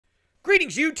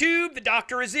Greetings, YouTube. The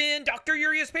doctor is in. Dr.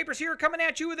 Urias Papers here, coming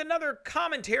at you with another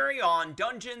commentary on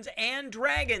Dungeons and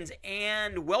Dragons.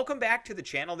 And welcome back to the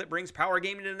channel that brings power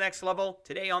gaming to the next level.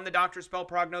 Today on the Doctor Spell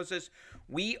Prognosis,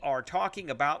 we are talking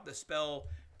about the spell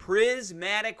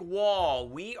Prismatic Wall.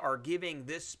 We are giving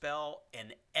this spell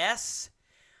an S.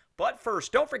 But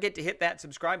first, don't forget to hit that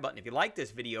subscribe button. If you like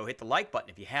this video, hit the like button.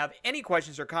 If you have any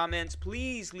questions or comments,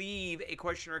 please leave a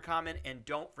question or comment. And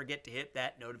don't forget to hit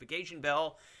that notification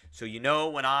bell so you know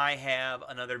when I have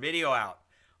another video out.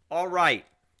 All right,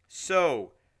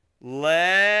 so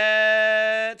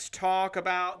let's talk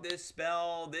about this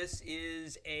spell. This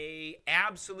is a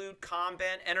absolute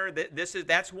combat enter.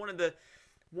 That's one of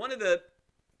the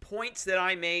points that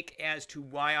I make as to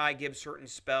why I give certain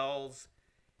spells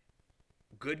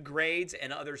good grades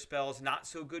and other spells not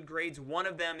so good grades. One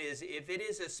of them is if it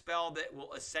is a spell that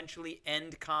will essentially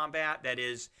end combat, that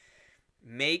is,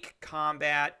 make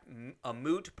combat a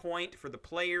moot point for the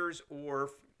players, or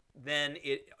then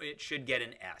it should get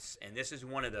an S. And this is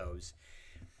one of those.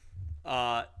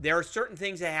 There are certain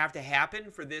things that have to happen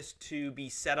for this to be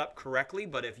set up correctly,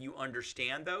 but if you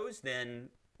understand those, then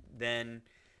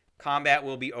combat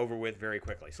will be over with very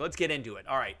quickly. So let's get into it.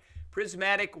 All right.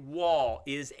 Prismatic Wall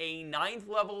is a 9th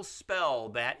level spell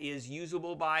that is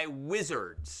usable by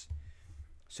wizards.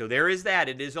 So there is that.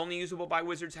 It is only usable by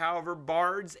wizards. However,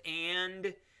 bards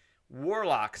and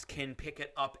warlocks can pick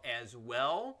it up as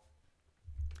well.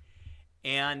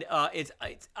 And it's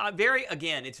very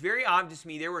obvious to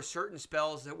me. There were certain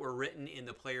spells that were written in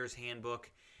the player's handbook,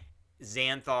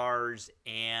 Xanthar's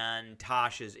and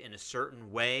Tasha's, in a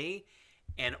certain way.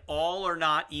 And all are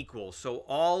not equal. So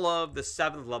all of the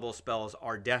 7th level spells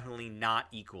are definitely not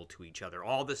equal to each other.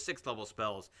 All the 6th level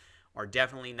spells are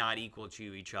definitely not equal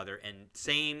to each other. And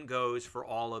same goes for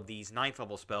all of these 9th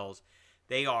level spells.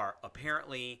 They are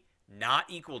apparently not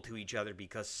equal to each other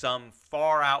because some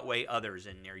far outweigh others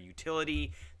in their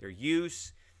utility, their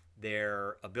use,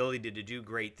 their ability to do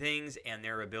great things, and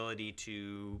their ability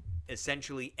to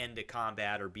essentially end a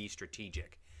combat or be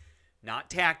strategic. Not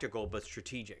tactical, but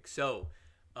strategic. So,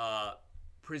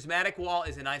 Prismatic Wall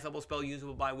is a 9th level spell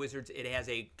usable by wizards. It has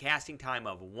a casting time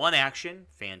of 1 action.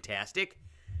 Fantastic.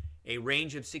 A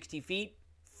range of 60 feet.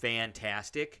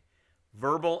 Fantastic.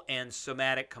 Verbal and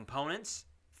somatic components.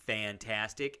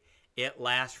 Fantastic. It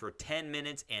lasts for 10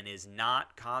 minutes and is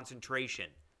not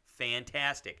concentration.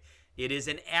 Fantastic. It is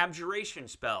an abjuration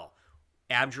spell.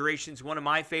 Abjuration is one of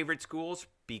my favorite schools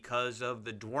because of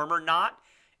the Dwarmer knot.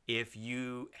 If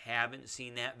you haven't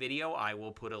seen that video, I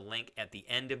will put a link at the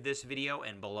end of this video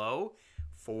and below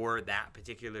for that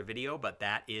particular video. But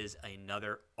that is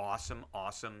another awesome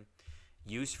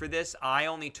use for this. I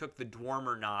only took the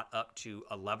Dwarmer knot up to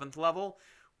 11th level,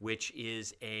 which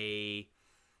is a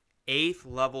 8th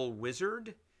level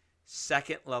wizard,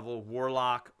 2nd level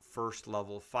warlock, 1st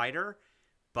level fighter.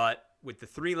 But with the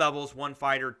 3 levels, 1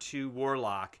 fighter, 2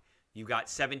 warlock, you've got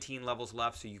 17 levels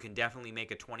left, so you can definitely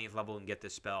make a 20th level and get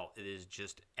this spell. It is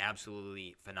just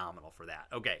absolutely phenomenal for that.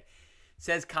 Okay, it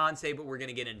says con save, but we're going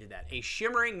to get into that. A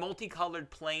shimmering, multicolored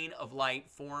plane of light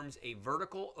forms a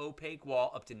vertical, opaque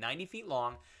wall up to 90 feet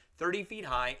long, 30 feet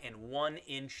high, and 1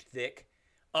 inch thick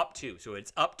up to. So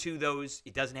it's up to those.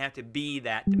 It doesn't have to be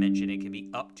that dimension. It can be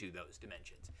up to those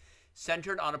dimensions.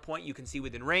 Centered on a point you can see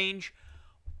within range.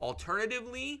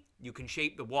 Alternatively, you can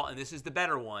shape the wall, and this is the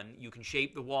better one, you can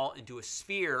shape the wall into a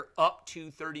sphere up to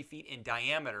 30 feet in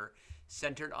diameter,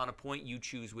 centered on a point you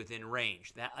choose within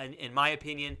range. That, in my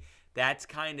opinion, that's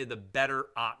kind of the better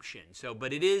option. So,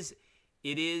 but it is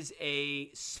a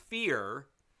sphere,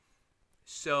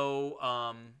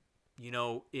 so you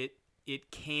know,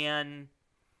 it can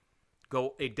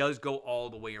go, it does go all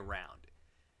the way around.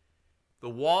 The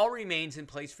wall remains in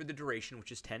place for the duration,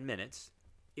 which is 10 minutes.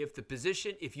 If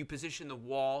you position the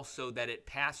wall so that it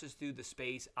passes through the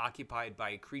space occupied by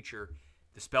a creature,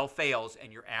 the spell fails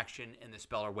and your action and the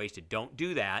spell are wasted. Don't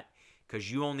do that because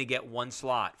you only get 1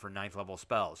 slot for 9th level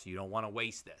spells. You don't want to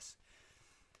waste this.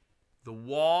 The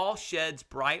wall sheds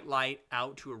bright light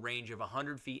out to a range of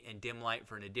 100 feet and dim light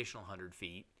for an additional 100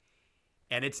 feet.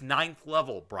 And it's 9th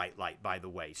level bright light, by the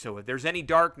way. So if there's any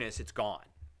darkness, it's gone.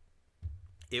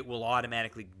 It will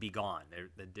automatically be gone.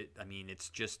 I mean, it's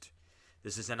just...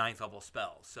 This is a 9th level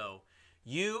spell. So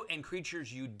you and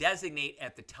creatures you designate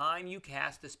at the time you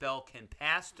cast the spell can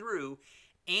pass through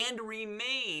and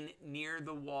remain near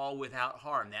the wall without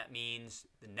harm. That means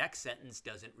the next sentence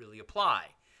doesn't really apply.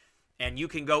 And you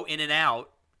can go in and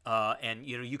out, and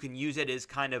you can use it as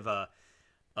kind of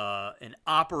an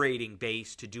operating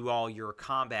base to do all your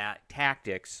combat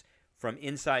tactics from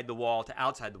inside the wall to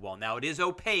outside the wall. Now, it is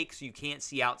opaque, so you can't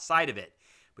see outside of it.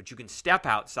 But you can step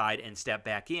outside and step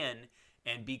back in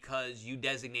And because you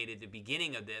designated the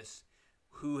beginning of this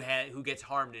who gets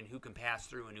harmed and who can pass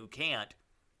through and who can't,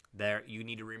 there you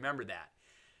need to remember that.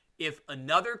 If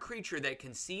another creature that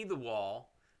can see the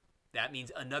wall, that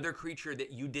means another creature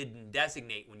that you didn't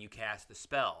designate when you cast the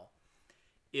spell.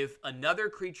 If another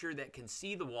creature that can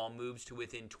see the wall moves to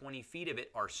within 20 feet of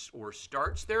it or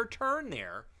starts their turn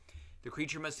there, the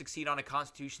creature must succeed on a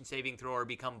Constitution saving throw or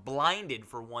become blinded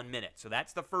for 1 minute. So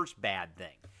that's the first bad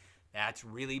thing. That's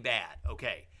really bad.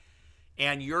 Okay.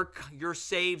 And your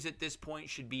saves at this point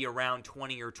should be around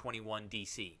 20 or 21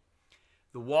 DC.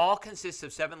 The wall consists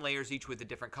of 7 layers, each with a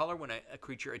different color. When a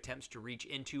creature attempts to reach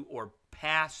into or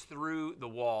pass through the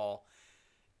wall,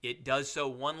 it does so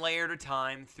 1 layer at a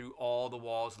time through all the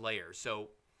wall's layers. So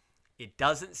it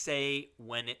doesn't say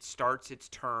when it starts its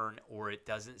turn, or it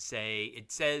doesn't say,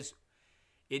 it says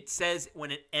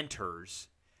when it enters,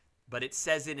 but it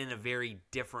says it in a very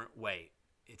different way.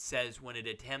 It says when it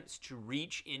attempts to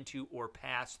reach into or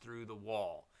pass through the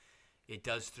wall. It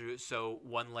does so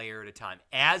 1 layer at a time.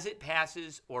 As it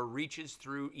passes or reaches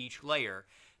through each layer,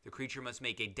 the creature must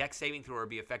make a dex saving throw or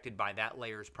be affected by that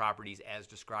layer's properties as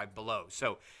described below.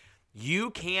 So you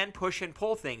can push and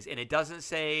pull things, and it doesn't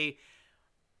say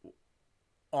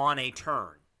on a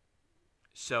turn.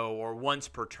 So, or once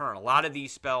per turn. A lot of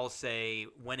these spells say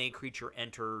when a creature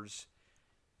enters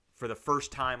for the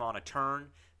first time on a turn.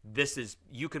 This is,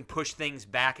 you can push things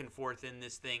back and forth in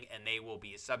this thing, and they will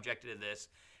be subjected to this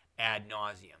ad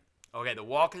nauseum. Okay, the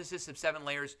wall consists of 7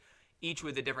 layers, each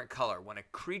with a different color. When a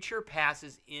creature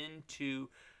passes into,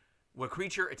 when a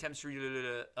creature attempts to,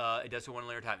 it does it 1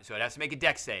 layer at a time. So it has to make a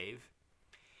dex save.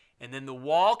 And then the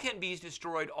wall can be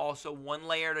destroyed also 1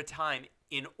 layer at a time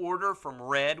in order from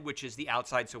red, which is the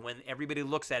outside. So when everybody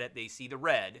looks at it, they see the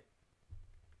red,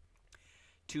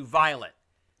 to violet,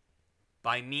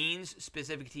 by means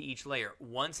specific to each layer.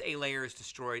 Once a layer is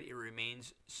destroyed, it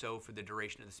remains so for the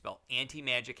duration of the spell.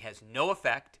 Anti-magic has no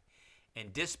effect,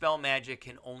 and dispel magic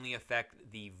can only affect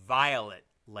the violet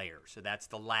layer. So that's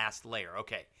the last layer.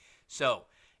 Okay, so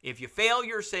if you fail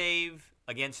your save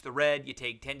against the red, you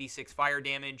take 10d6 fire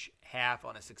damage, half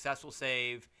on a successful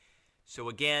save. So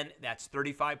again, that's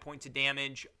 35 points of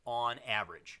damage on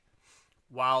average.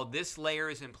 While this layer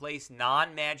is in place,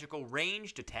 non-magical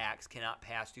ranged attacks cannot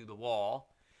pass through the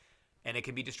wall, and it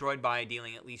can be destroyed by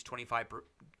dealing at least 25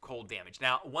 cold damage.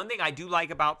 Now, one thing I do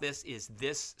like about this is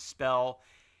this spell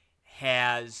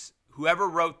has, whoever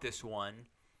wrote this one,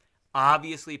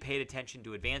 obviously paid attention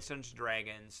to Advanced Dungeons &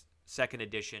 Dragons 2nd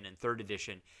edition and 3rd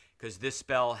edition, because this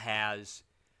spell has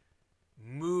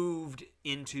moved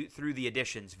through the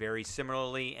editions very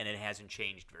similarly, and it hasn't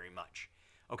changed very much.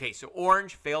 Okay, so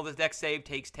orange, fail the dex save,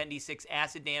 takes 10d6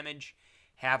 acid damage,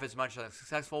 half as much as a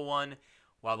successful one.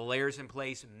 While the layer is in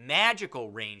place, magical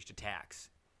ranged attacks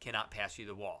cannot pass through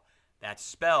the wall. That's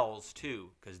spells,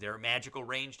 too, because they're magical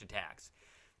ranged attacks.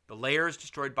 The layer is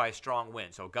destroyed by a strong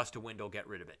wind, so a gust of wind will get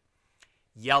rid of it.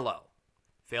 Yellow,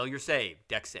 fail your save,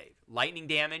 dex save. Lightning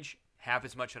damage, half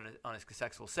as much on a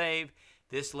successful save.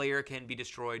 This layer can be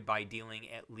destroyed by dealing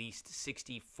at least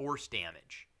 60 force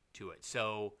damage to it.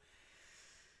 So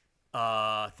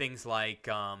things like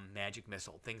magic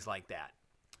missile, things like that.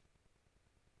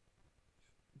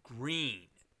 Green,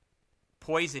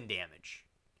 poison damage,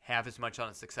 half as much on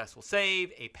a successful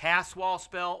save. A pass wall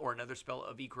spell or another spell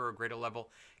of equal or greater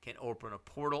level can open a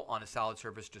portal on a solid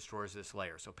surface, destroys this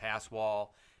layer. So pass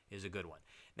wall is a good one.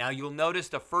 Now you'll notice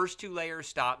the first 2 layers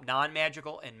stop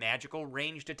non-magical and magical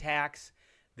ranged attacks.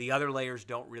 The other layers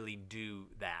don't really do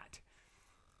that.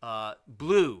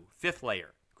 Blue, 5th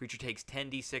layer. Creature takes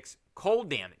 10d6 cold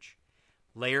damage.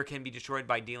 Layer can be destroyed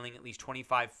by dealing at least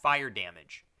 25 fire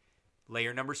damage.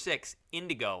 Layer number 6,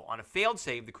 indigo. On a failed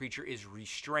save, the creature is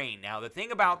restrained. Now, the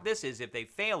thing about this is if they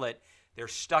fail it, they're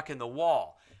stuck in the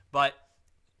wall. But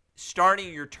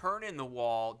starting your turn in the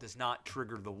wall does not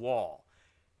trigger the wall.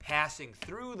 Passing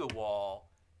through the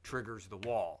wall triggers the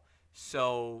wall.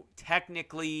 So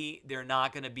technically, they're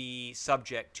not going to be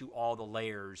subject to all the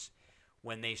layers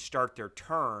when they start their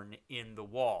turn in the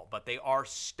wall, but they are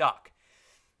stuck.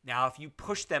 Now, if you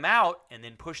push them out and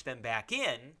then push them back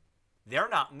in, they're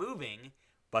not moving,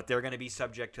 but they're going to be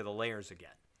subject to the layers again.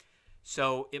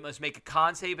 So it must make a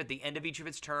con save at the end of each of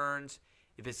its turns.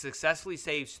 If it successfully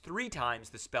saves 3 times,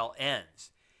 the spell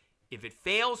ends. If it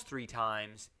fails 3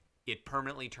 times, it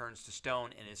permanently turns to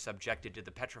stone and is subjected to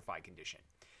the petrify condition.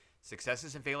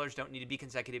 Successes and failures don't need to be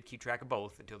consecutive. Keep track of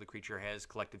both until the creature has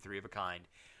collected 3 of a kind.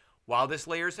 While this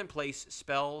layer is in place,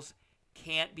 spells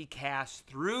can't be cast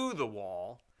through the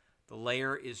wall. The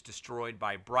layer is destroyed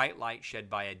by bright light shed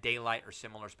by a daylight or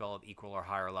similar spell of equal or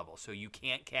higher level. So you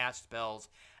can't cast spells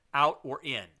out or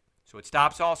in. So it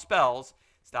stops all spells,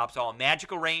 stops all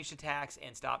magical ranged attacks,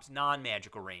 and stops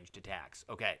non-magical ranged attacks.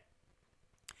 Okay.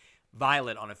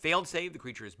 Violet. On a failed save, the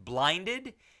creature is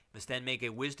blinded. Must then make a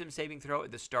wisdom saving throw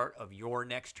at the start of your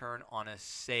next turn. On a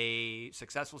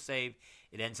successful save,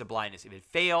 it ends a blindness. If it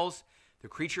fails, the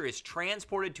creature is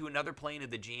transported to another plane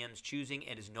of the GM's choosing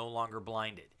and is no longer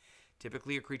blinded.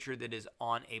 Typically, a creature that is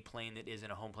on a plane that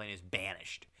isn't a home plane is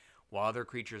banished, while other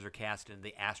creatures are cast into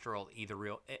the astral,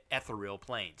 ethereal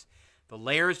planes. The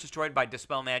layer is destroyed by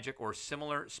Dispel Magic or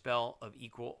similar spell of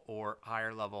equal or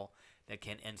higher level that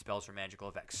can end spells or magical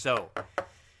effects. So,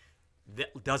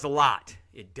 that does a lot.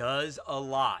 It does a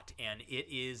lot, and it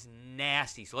is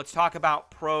nasty. So let's talk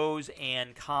about pros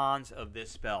and cons of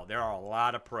this spell. There are a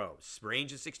lot of pros.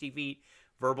 Range of 60 feet,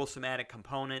 verbal somatic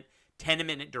component,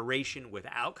 10-minute duration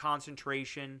without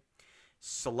concentration,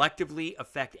 selectively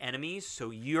affect enemies.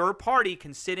 So your party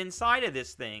can sit inside of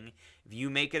this thing, if you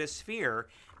make it a sphere,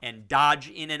 and dodge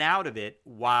in and out of it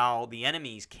while the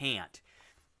enemies can't.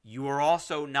 You are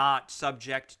also not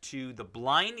subject to the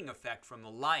blinding effect from the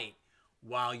light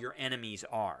while your enemies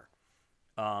are.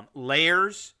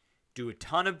 Layers do a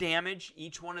ton of damage.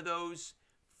 Each one of those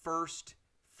first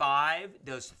 5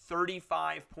 does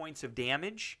 35 points of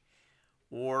damage,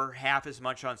 or half as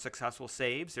much on successful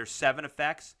saves. There's 7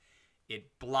 effects.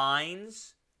 It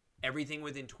blinds everything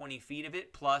within 20 feet of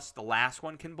it, plus the last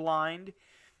one can blind.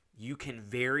 You can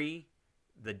vary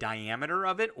the diameter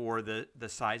of it or the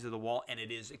size of the wall, and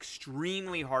it is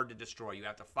extremely hard to destroy. You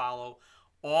have to follow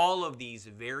all of these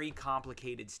very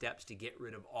complicated steps to get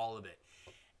rid of all of it.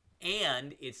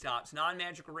 And it stops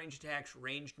non-magical ranged attacks,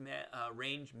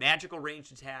 magical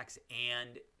ranged attacks,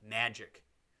 and magic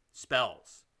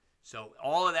spells. So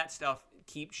all of that stuff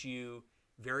keeps you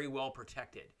very well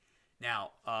protected.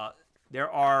 Now,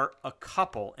 there are a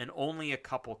couple, and only a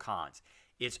couple, cons.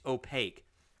 It's opaque.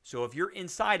 So if you're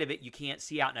inside of it, you can't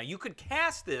see out. Now, you could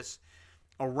cast this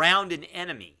around an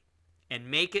enemy and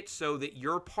make it so that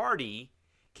your party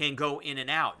can go in and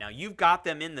out. Now, you've got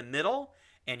them in the middle,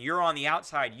 and you're on the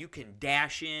outside. You can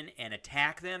dash in and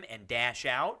attack them and dash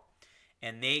out,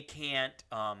 and they can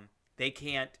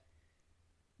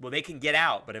get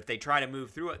out, but if they try to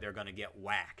move through it, they're going to get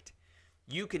whacked.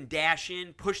 You can dash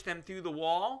in, push them through the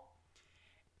wall,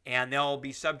 and they'll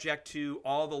be subject to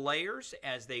all the layers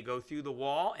as they go through the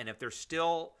wall. And if they're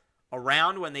still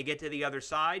around when they get to the other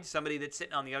side, somebody that's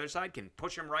sitting on the other side can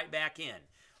push them right back in,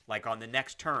 like on the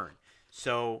next turn.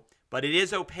 So, but it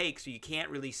is opaque, so you can't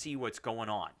really see what's going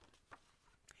on.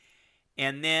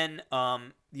 And then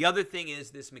the other thing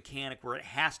is this mechanic where it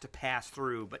has to pass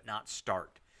through but not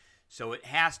start. So it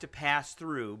has to pass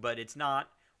through, but it's not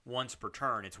once per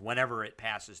turn. It's whenever it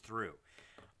passes through.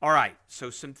 All right, so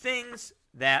some things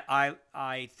that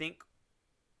I think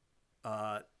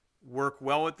work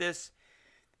well with this.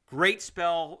 Great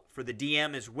spell for the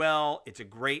DM as well. It's a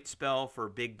great spell for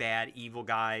big, bad, evil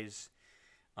guys.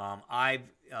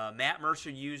 Matt Mercer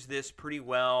used this pretty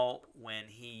well when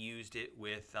he used it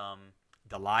with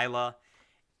Delilah,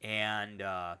 and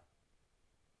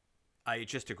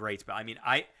it's just a great spell. I mean,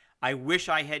 I wish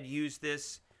I had used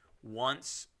this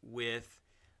once with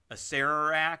a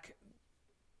Sararak.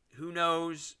 Who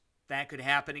knows? That could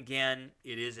happen again.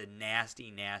 It is a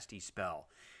nasty, nasty spell.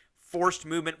 Forced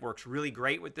movement works really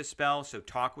great with this spell, so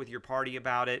talk with your party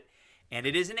about it. And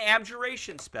it is an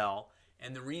abjuration spell,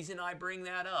 and the reason I bring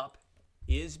that up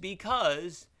is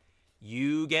because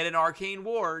you get an arcane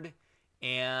ward,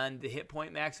 and the hit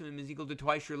point maximum is equal to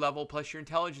twice your level plus your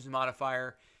intelligence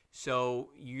modifier.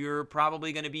 So you're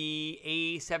probably going to be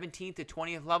a 17th to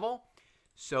 20th level.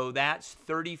 So that's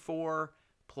 34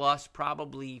 plus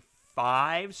probably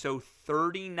 5. So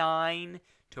 39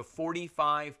 to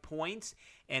 45 points.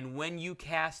 And when you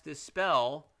cast this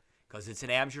spell, because it's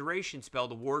an abjuration spell,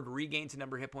 the ward regains a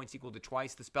number of hit points equal to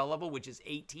twice the spell level, which is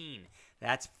 18.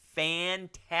 That's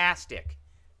fantastic.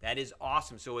 That is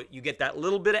awesome. So you get that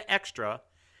little bit of extra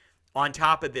on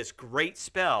top of this great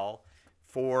spell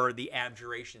for the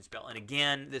abjuration spell. And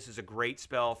again, this is a great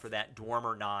spell for that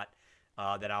Dwarmer Knot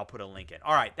that I'll put a link in.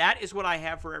 All right, that is what I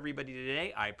have for everybody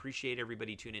today. I appreciate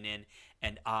everybody tuning in,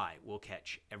 and I will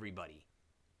catch everybody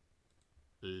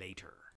later.